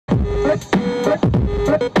My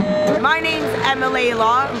name's Emma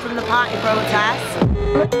Layla, I'm from the party protest.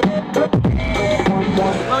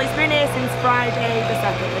 Well, it's been here since Friday the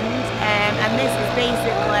 2nd, and this is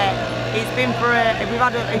basically, it's been for we've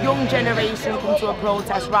had a young generation come to a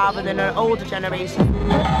protest rather than an older generation.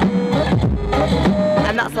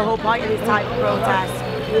 And that's the whole point of this type of protest.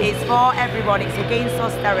 It's for everyone, it's against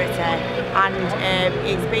austerity, and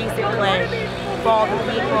it's basically for the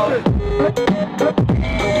people.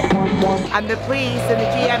 And the police and the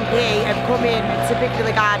GMP have come in to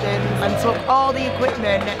Piccadilly Gardens and took all the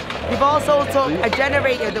equipment. They've also took a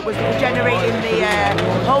generator that was generating the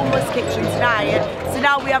homeless kitchen tonight. So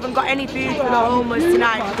now we haven't got any food for the homeless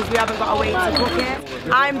tonight because we haven't got a way to cook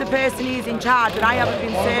it. I'm the person who's in charge and I haven't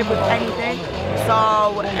been served with anything. So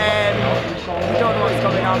we don't know what's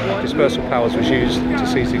going on. Dispersal powers was used to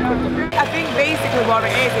seize the equipment. I think basically what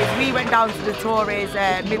it is we went down to the Tories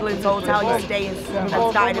Midlands Hotel yesterday and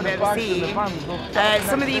started a bit of a siege.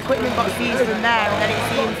 Some of the equipment got seized from there, and then it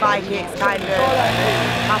seems like it's kind of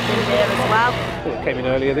happened here as well. It came in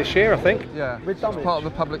earlier this year, I think. Yeah, it's part of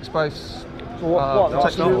the public space.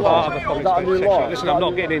 That's not part of the public space section. Listen, I'm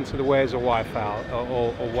not getting into the where's a wife out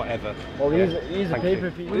or whatever. Well, he's a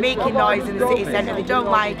paper. We're making noise in the city centre, they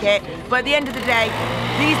don't like it, but at the end of the day,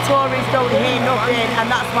 these Tories don't hear nothing, and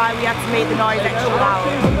that's why we have to make the noise extra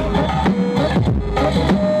loud.